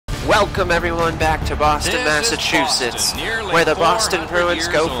Welcome everyone back to Boston, Massachusetts, where the Boston Bruins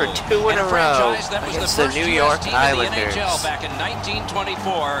go for 2 in a row against the New York Islanders. Back in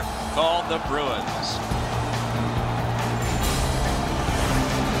 1924, called the Bruins.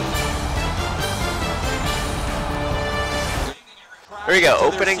 Here we go,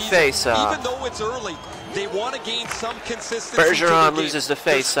 opening face-off. Even though it's early, they want to gain some consistency. Bergeron loses the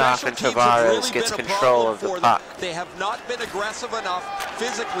face-off and Tavares gets control of the puck. They have not been aggressive enough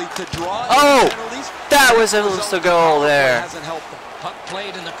physically to draw penalties. That was almost a goal there. Puck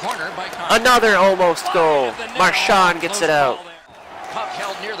played in the corner by Another almost goal. Marchand gets it out. Puck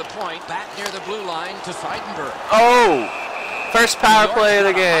held near the point, back near the blue line to Seidenberg. Oh! First power play of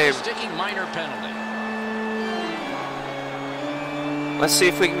the game. Sticking minor penalty. Let's see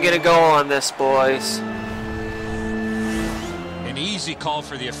if we can get a goal on this, boys. An easy call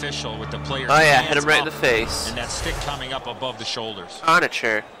for the official with the player. Oh yeah, hit him right in the face. And that stick coming up above the shoulders.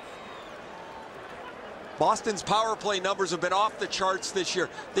 Onacher. Boston's power play numbers have been off the charts this year.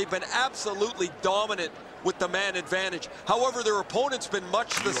 They've been absolutely dominant with the man advantage. However, their opponent's been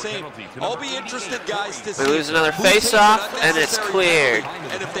much the same. I'll be interested, guys, to see. We lose another face-off, and it's cleared.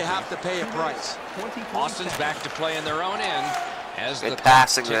 And if they have to pay a price. Boston's back to play in their own end. As good the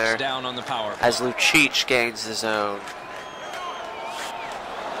passing there, down on the power play. as Lucic gains the zone.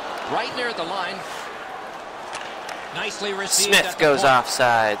 Right near the line. Nicely received. Smith goes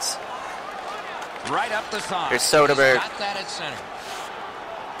offsides. Right up the side. Here's Soderberg. Got that at center.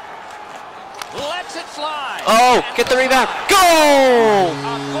 Lets it fly. Oh, get the rebound. Goal!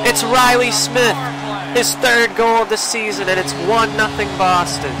 It's Riley Smith. His 3rd goal of the season, and it's 1-0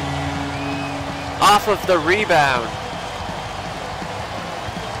 Boston. Off of the rebound.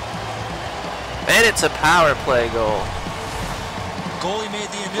 And it's a power play goal. Goalie made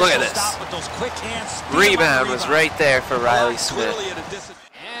the Look at initial this. stop with those quick hands. Rebound was right there for Riley Smith.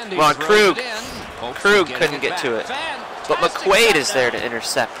 Come on, Krug. Krug couldn't get to it. But McQuaid is there to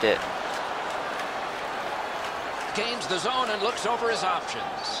intercept it. Gains the zone and looks over his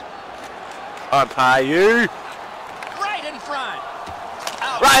options. On Paille. Right in front.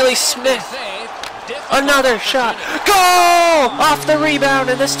 Riley Smith. Another shot. Goal! Off the rebound,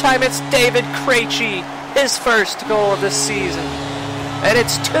 and this time it's David Krejci. His 1st goal of the season. And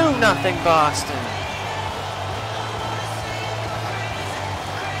it's 2-0 Boston.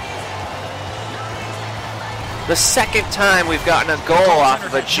 The 2nd time we've gotten a goal off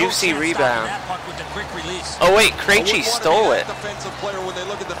of a juicy rebound. Oh wait, Krejci stole it.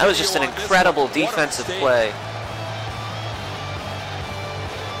 That was just an incredible defensive play.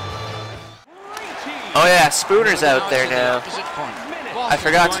 Oh yeah, Spooner's out there now. I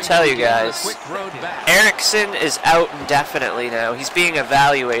forgot to tell you guys. Eriksson is out indefinitely now. He's being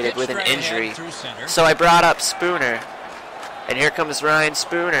evaluated with an injury. So I brought up Spooner. And here comes Ryan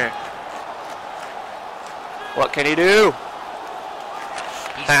Spooner. What can he do?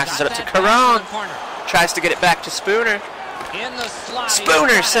 Passes it up to Caron. Tries to get it back to Spooner.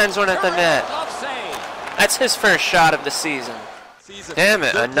 Spooner sends one at the net. That's his 1st shot of the season. Damn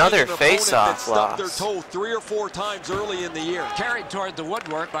it, another face-off loss. 3 or 4 times early in the year. Carried toward the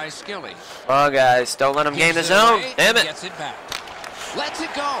woodwork by Skilly. Oh, guys, don't let him gain the zone. Damn it. Gets it back. Lets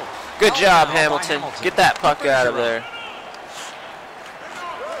it go. Good job, Hamilton. Get that puck out of there.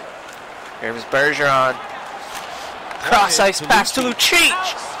 Here's Bergeron. Cross-ice pass to Lucic.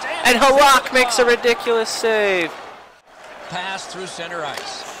 And Halak makes a ridiculous save. Pass through center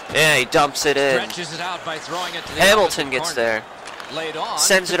ice. Yeah, he dumps it in. Stretches it out by throwing it to the Hamilton gets there.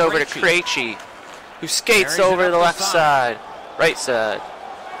 Sends it over to Krejci, who skates over the left side. Right side.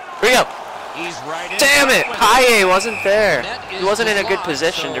 Here we go. Damn it! Paille wasn't there. He wasn't in a good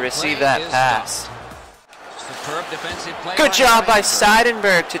position to receive that pass. Good job by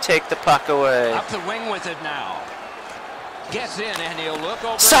Seidenberg to take the puck away. Up the wing with it now. Gets in and he'll look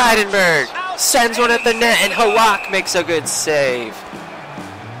over. Seidenberg sends one at the net, and Halak makes a good save.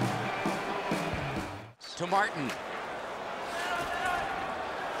 To Martin.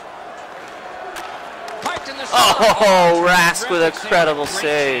 Oh, Rask with a credible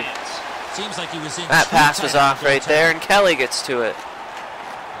save. Seems like he was in. That pass was off right there, and Kelly gets to it.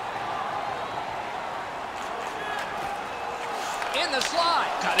 In the slide.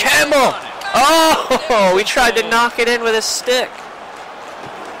 Campbell! Oh, he tried to knock it in with his stick.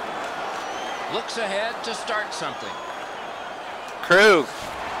 Looks ahead to start something. Krug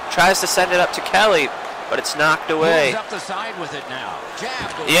tries to send it up to Kelly, but it's knocked away. Moves up the side with it now.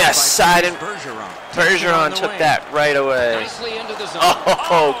 Yes, Bergeron took that right away. Nicely into the zone.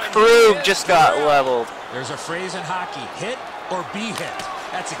 Oh, Krug just got leveled. There's a phrase in hockey: hit or be hit.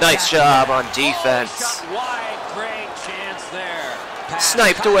 That's nice job on defense. Shot wide, great chance there.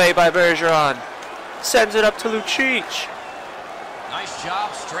 Sniped away by Bergeron. Sends it up to Lucic. Nice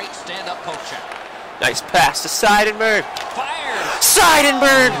job, straight stand-up poke check. Nice pass to Seidenberg. Fires!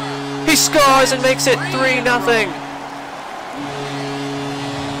 Seidenberg! He scores and makes it 3-0.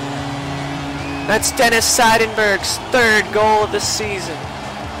 That's Dennis Seidenberg's 3rd goal of the season.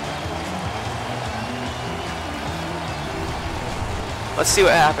 Let's see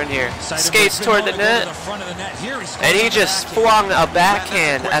what happened here. Skates toward the net, and he just flung a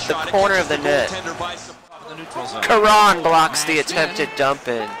backhand at the corner of the net. Caron blocks the attempted dump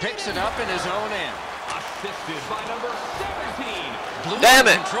in. Picks it up in his own end. Damn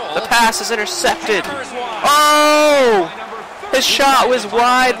it! The pass is intercepted. Oh! His shot was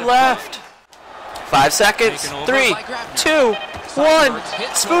wide left. 5 seconds. 3, 2, 1.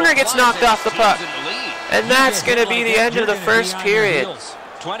 Spooner gets knocked off the puck. And that's going to be the end of the first period.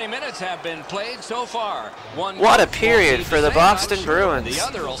 20 minutes have been played so far. What a period for the Boston Bruins.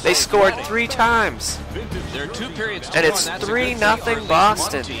 They scored 3 times. And it's 3-0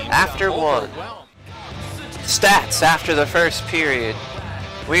 Boston after 1. Stats after the first period.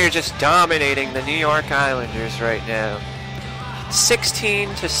 We are just dominating the New York Islanders right now.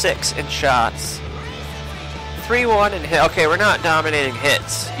 16-6 in shots. 3-1 in hit. Okay, we're not dominating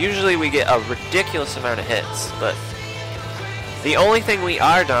hits. Usually we get a ridiculous amount of hits, but the only thing we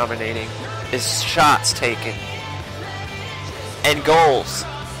are dominating is shots taken and goals.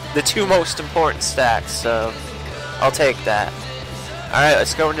 The 2 most important stats, so I'll take that. Alright,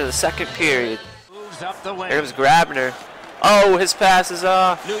 let's go into the second period. Here comes Grabner. Oh, his pass is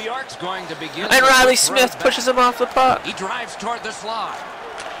off. New York's going to begin. And Riley Smith pushes him off the puck. He drives toward the slot.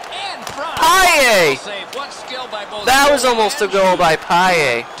 Paille! That was almost a goal by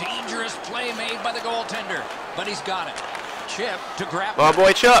Paille. Dangerous play made by the goaltender, but he's got it. Chip to grab. Oh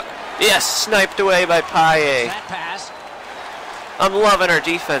boy, Chuck. Yes, sniped away by Paille. That pass. I'm loving our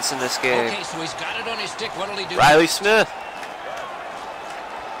defense in this game. Okay, so he's got it on his stick. What'll he do? Riley Smith.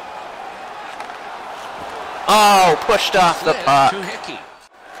 Oh, pushed off the puck.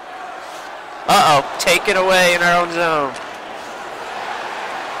 Uh-oh, taken away in our own zone.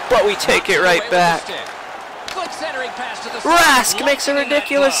 But we take it right back. Rask makes a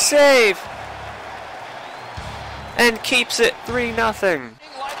ridiculous save. And keeps it 3-0.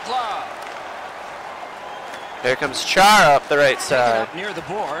 Here comes Chara up the right side. Up near the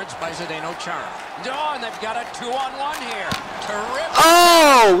boards by Zdeno Chara. Oh, and they've got a 2-on-1 here. Terrific.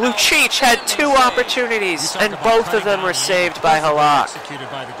 Oh, Lucic had 2 opportunities, and both of them were saved by Halak.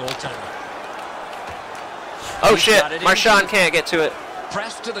 Oh shit, Marchand can't get to it.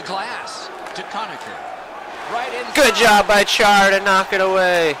 Press to the glass to Conacher. Right in. Good job by Chara to knock it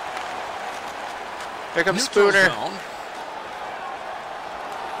away. Here comes Spooner. Zone.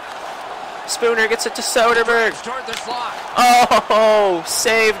 Spooner gets it to Soderberg. Toward the slot. Oh,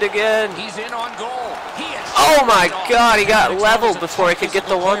 saved again. He's in on goal. Oh my god, he got leveled before he could get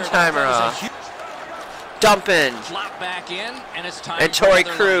the one-timer off. Dump in. Flop back in, and it's time. And Torrey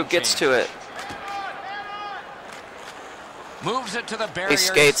Krug gets to it. Moves it to the barrier. He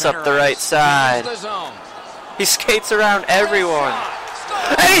skates up the right side. He skates around everyone.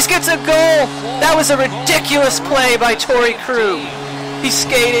 And he gets a goal! That was a ridiculous play by Torrey Krug. He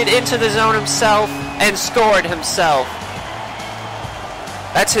skated into the zone himself and scored himself.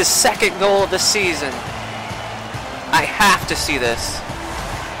 That's his 2nd goal of the season. I have to see this.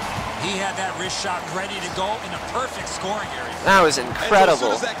 He had that wrist shot ready to go in a perfect scoring area. That was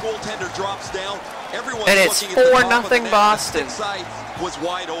incredible. And as soon as that goaltender drops down, everyone's and it's 4-0 Boston. Was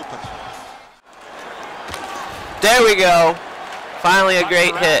wide open. There we go. Finally a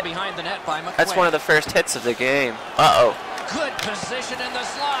great hit. That's one of the first hits of the game. Uh-oh. Good position in the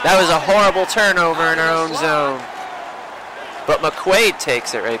slot. That was a horrible turnover in our own zone. But McQuaid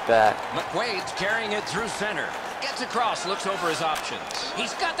takes it right back. McQuaid's carrying it through center. Gets across, looks over his options.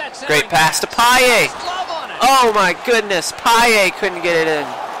 He's got that great pass to Paille. Oh my goodness, Paille couldn't get it in.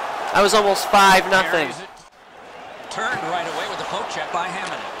 That was almost 5-0. Turned right away with a poke check by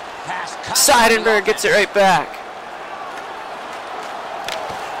Hammond. Pass. Seidenberg gets it right back.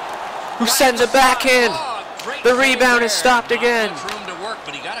 Who sends it back in? The rebound is stopped again. Room to work,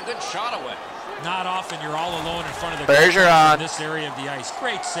 but he got a good shot away. Not often you're all alone in front of the Bergeron in this area of the ice.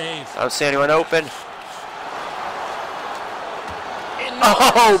 Great save. I don't see anyone open.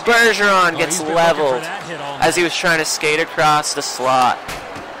 Oh, Bergeron gets leveled as he was trying to skate across the slot.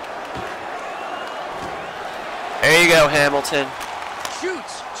 There you go, Hamilton.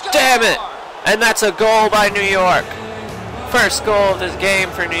 Damn it! And that's a goal by New York. First goal of this game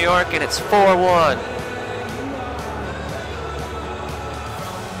for New York, and it's 4-1.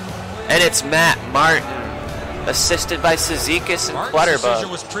 And it's Matt Martin. Assisted by Cizikas and Martin's decision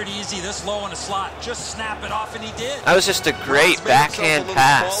Clutterbuck. was pretty easy this low in the slot. Just snap it off, and he did. That was just a great backhand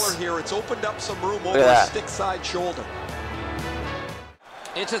pass. Here. It's opened up some room Look over at a that. stick side shoulder.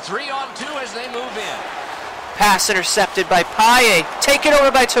 It's a 3-on-2 as they move in. Pass intercepted by Paille. Taken over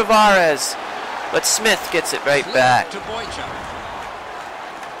by Tavares. But Smith gets it right back. To Boychuk.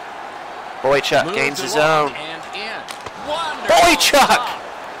 Boychuk gains his own. And in. Wonderful Boychuk stop.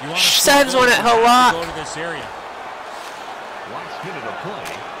 sends one at Halak. Go to this area. Last minute of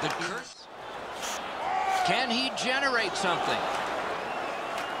play. The curse. Can he generate something?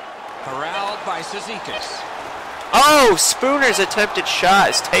 Corralled by Cizikas. Oh, Spooner's attempted shot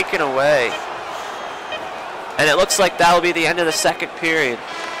is taken away. And it looks like that will be the end of the second period.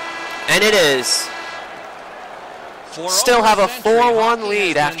 And it is. Still have a 4-1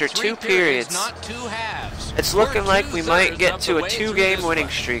 lead after 2 periods. Not 2 halves. It's looking like we might get to a way through 2-game this winning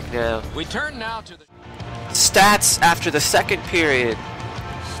one. streak now. We turn now to the Stats after the second period.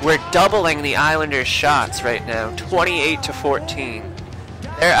 We're doubling the Islanders' shots right now, 28-14.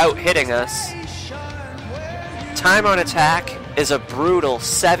 They're out hitting us. Time on attack is a brutal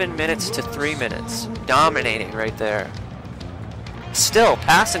 7 minutes to 3 minutes. Dominating right there. Still,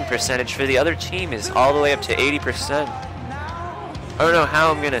 passing percentage for the other team is all the way up to 80%. I don't know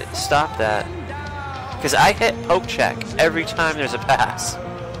how I'm going to stop that. Because I hit poke check every time there's a pass.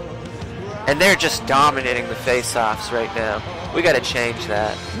 And they're just dominating the face-offs right now. We got to change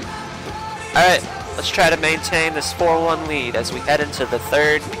that. Alright, let's try to maintain this 4-1 lead as we head into the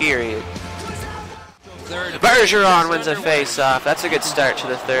third period. third. Bergeron wins a face-off. That's a good start to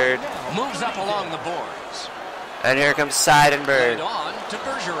the third. Moves up along the boards. And here comes Seidenberg. Played on to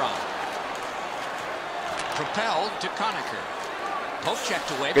Bergeron. Propelled to Conacher. Poke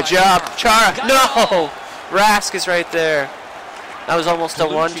checked away. Good by job, Chara. Chara. No! Rask is right there. That was almost a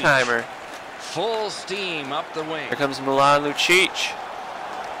Lucic. one-timer. Full steam up the wing. Here comes Milan Lucic.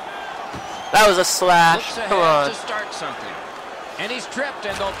 That was a slash. Looks ahead Come on. to start something. And he's tripped,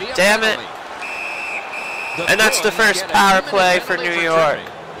 and there'll be a Damn it. penalty. And that's the Bruins first get a power 2-minute play for penalty New York.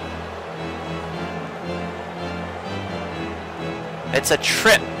 tripping. It's a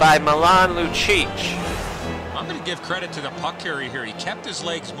trip by Milan Lucic. I'm going to give credit to the puck carrier here. He kept his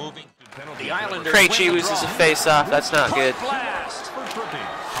legs moving. The Islanders Krejci win the loses a draw. face-off. That's not good. Blast. For tripping.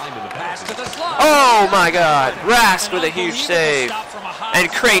 Time of the Pass to the slot. Oh my God! Rask with a An huge unbelievable save. stop from a high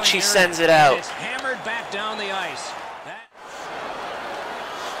And scoring Krejci area. sends it out. It's hammered back down the ice. That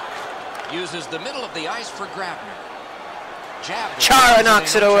uses the middle of the ice for Grabner. Jab. Chara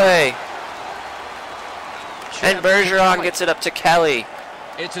knocks it away. And Bergeron gets it up to Kelly.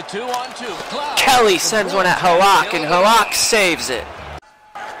 It's a 2-on-2. Cloud. Kelly sends one at Halak, and Halak saves it.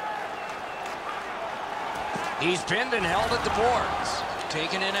 He's pinned and held at the boards.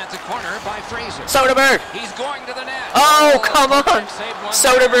 Taken in at the corner by Fraser. Soderberg. He's going to the net. Oh, come on. Saved one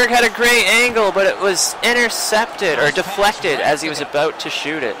Soderberg had a great angle, but it was intercepted or deflected as he was about to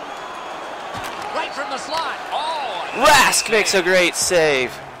shoot it. right from the slot. Oh. Rask makes a great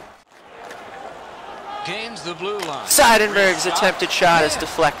save. Gains the blue line. Seidenberg's attempted shot is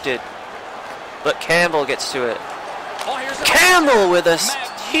deflected, but Campbell gets to it. Oh, here's a Campbell with a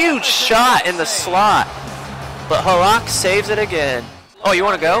huge shot in the slot, but Halak saves it again. Oh, you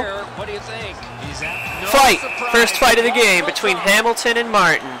want to go? What do you think? He's at no Fight! surprise. First fight of the game between Hamilton and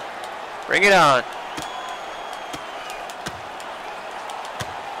Martin. Bring it on.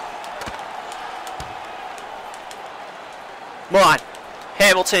 Come on.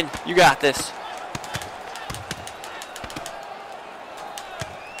 Hamilton, you got this.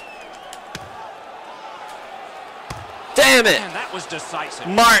 Damn it! And that was decisive.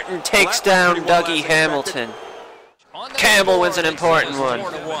 Martin takes down Well, that was Dougie pretty well as Hamilton. On the Campbell board, wins an it important says one. 4-1.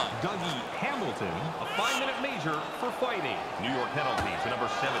 Dougie Hamilton, a 5-minute major for fighting. New York penalty to number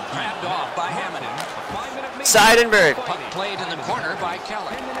 17. Grabbed off by Hammond. A 5-minute major Seidenberg. for Puck fighting. played in the corner by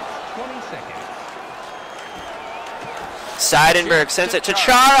Kelly. 10 minutes, 20 seconds. Seidenberg sends it to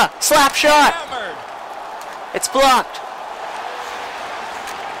Chara. Slap shot. Hammered. It's blocked.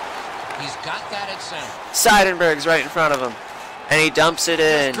 He's got that at center. Seidenberg's right in front of him. And he dumps it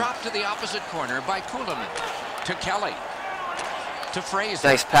in. Dropped to the opposite corner by Kuhlman. To Kelly. To Fraser.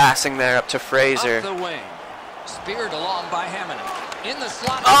 Nice passing there up to Fraser. Up the wing. Speared along by Hammond. In the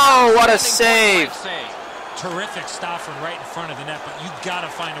slot. Oh, what a Standing point save. right Terrific stop from right in front of the net, but you got to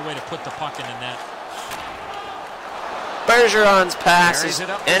find a way to put the puck in the net. Bergeron's pass Carries is it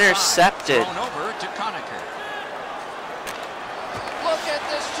up the side. intercepted. Thrown over to Conacher. Look at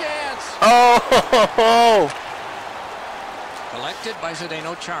this chance. Oh, Collected by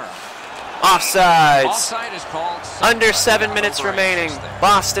Zdeno Chara. offsides. Offside is called. Under 7 minutes remaining.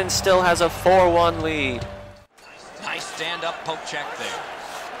 Boston still has a 4-1 lead. stand-up poke check there.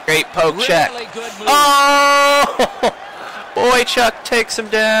 Great poke check. Good move. Oh! Boychuk takes him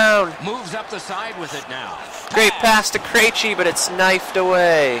down. Moves up the side with it now. Great pass to Krejci, but it's knifed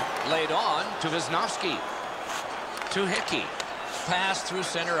away. Laid on to Wisnowski. To Hickey. Pass through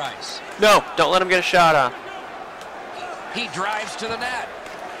center ice. No, don't let him get a shot on. He drives to the net.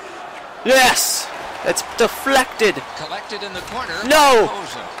 Yes! It's deflected. Collected in the corner. No!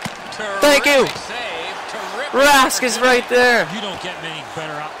 Thank you. Save. Rask is right there. You don't get many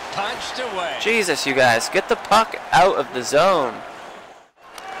better out. Punched away. Jesus, you guys, get the puck out of the zone.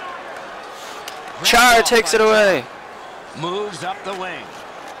 Char takes it away. Moves up the wing.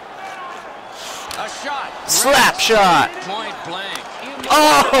 A shot. Slap shot. Point blank.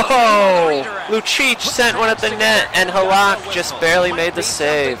 Oh! Lucic sent one at the net, and Halak just barely made the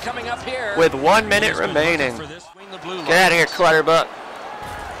save. With 1 minute remaining. Get out of here, Clutterbuck.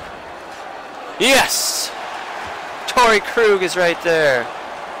 Yes! Torrey Krug is right there.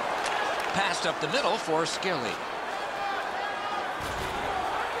 Passed up the middle for Skilly.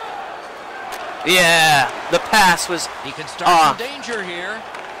 Yeah, the pass was He can start off. some danger here.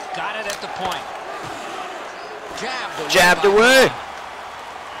 Got it at the point. Jabbed away.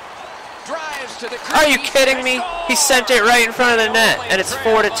 Drives to the Are you kidding me? He sent it right in front of the net, and it's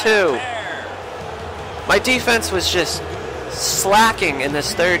 4-2. My defense was just slacking in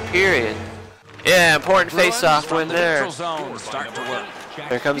this third period. Yeah, important face-off win there.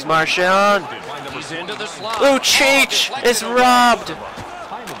 Here comes Marchand. He's into the slot. Lucic is robbed.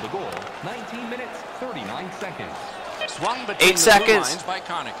 Time of the goal, 19 minutes, 39 seconds. Swung between 8 the seconds. blue lines by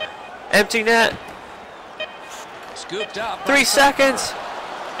Conacher. Empty net. Scooped up. 3 seconds.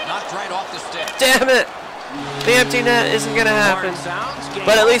 Knocked right off the stick. Damn it. The empty net isn't going to happen.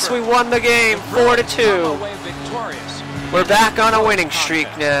 But at least we won the game, 4-2. We're back on a winning streak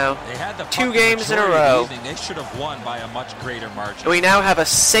now. 2 games in a row. They should have won by a much greater margin. We now have a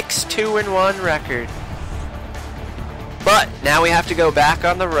 6-2-1 record. But now we have to go back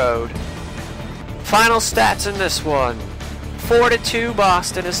on the road. Final stats in this one. 4-2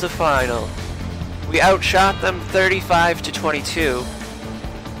 Boston is the final. We outshot them 35-22.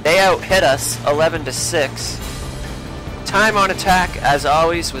 They outhit us 11-6. Time on attack, as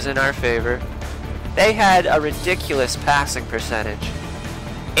always, was in our favor. They had a ridiculous passing percentage.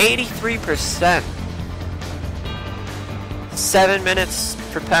 83%. 7 minutes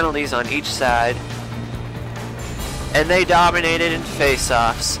for penalties on each side. And they dominated in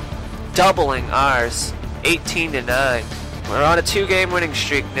face-offs, doubling ours, 18-9. We're on a 2-game winning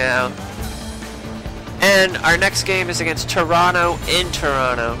streak now. And our next game is against Toronto in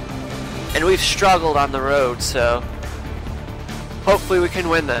Toronto. And we've struggled on the road, so hopefully we can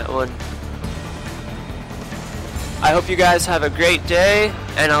win that one. I hope you guys have a great day,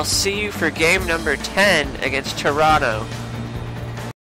 and I'll see you for game number 10 against Toronto.